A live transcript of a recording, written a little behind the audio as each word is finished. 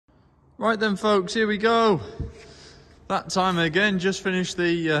Right then folks, here we go. That time again, just finished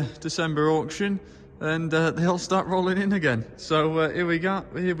the December auction and they all start rolling in again. So here we are,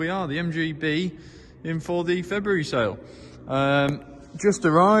 the MGB in for the February sale. Just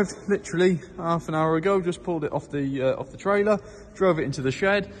arrived literally half an hour ago, just pulled it off the trailer, drove it into the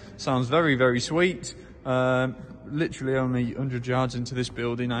shed. Sounds very, very sweet. Literally only 100 yards into this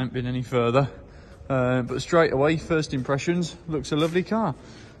building, I haven't been any further. But straight away, first impressions, looks a lovely car.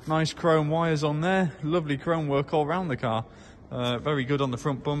 Nice chrome wires on there, lovely chrome work all around the car. Very good on the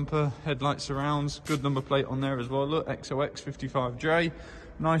front bumper, headlight surrounds, good number plate on there as well. Look, XOX 55J,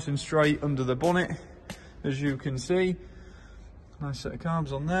 nice and straight under the bonnet, as you can see. Nice set of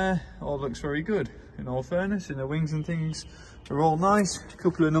carbs on there, all looks very good. In all fairness, in the wings and things are all nice. A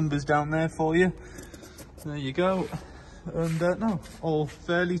couple of numbers down there for you. There you go. And no, all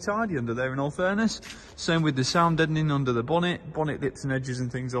fairly tidy under there in all fairness. Same with the sound deadening under the bonnet. Bonnet lips and edges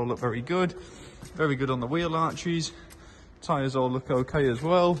and things all look very good. Very good on the wheel arches. Tyres all look okay as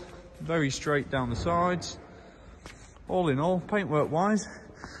well. Very straight down the sides. All in all, paintwork wise,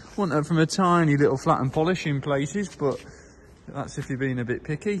 want that from a tiny little flat and polish in places, but that's if you're being a bit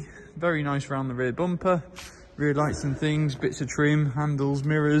picky. Very nice round the rear bumper. Rear lights and things, bits of trim, handles,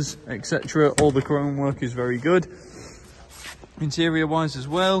 mirrors, etc. All the chrome work is very good. Interior wise as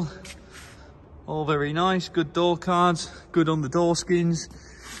well, all very nice. Good door cards, good on the door skins.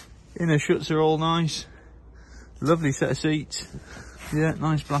 Inner shuts are all nice. Lovely set of seats. Yeah,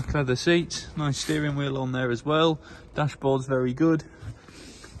 nice black leather seats. Nice steering wheel on there as well. Dashboard's very good.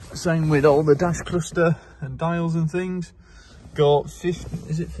 Same with all the dash cluster and dials and things. Got 50,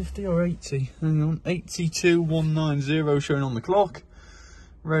 is it 50 or 80? Hang on, 82190 showing on the clock.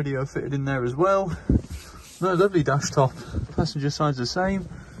 Radio fitted in there as well. No, lovely dash top. Passenger side's the same.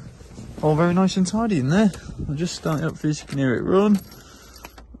 All very nice and tidy in there. I'll just start it up for you so you can hear it run.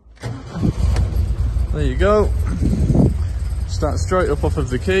 There you go. Start straight up off of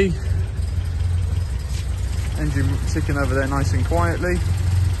the key. Engine ticking over there nice and quietly.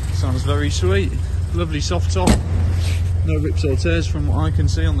 Sounds very sweet. Lovely soft top. No rips or tears from what I can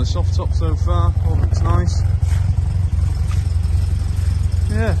see on the soft top so far. All looks nice.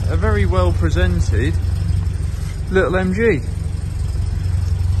 Yeah, a very well presented little MG.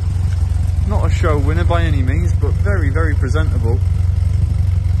 Not a show winner by any means, but very, very presentable.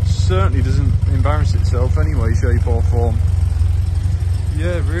 Certainly doesn't embarrass itself any way, shape or form.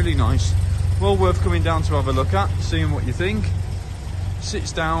 Yeah, really nice. Well worth coming down to have a look at, seeing what you think.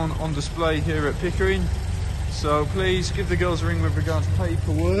 Sits down on display here at Pickering. So please give the girls a ring with regards to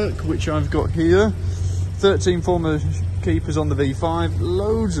paperwork, which I've got here. 13 former keepers on the V5,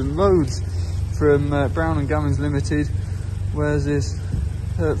 loads and loads from Brown and Gammons Limited. Where's this?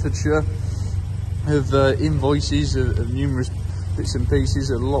 Hertfordshire. Of invoices of numerous bits and pieces.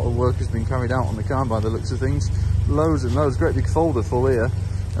 A lot of work has been carried out on the car by the looks of things. Loads and loads. Great big folder full here.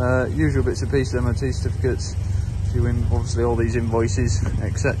 Usual bits and pieces, MOT certificates, obviously all these invoices,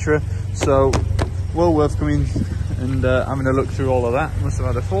 etc. So well worth coming and having a look through all of that. Must have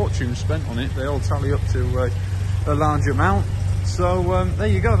had a fortune spent on it. They all tally up to a large amount. So there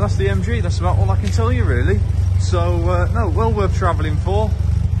you go, that's the MG. That's about all I can tell you really. So no, well worth travelling for.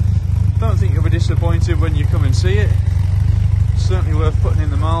 Don't think you'll be disappointed when you come and see it. Certainly worth putting in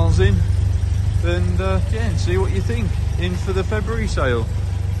the miles in. And yeah, and see what you think. In for the February sale.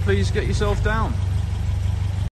 Please get yourself down.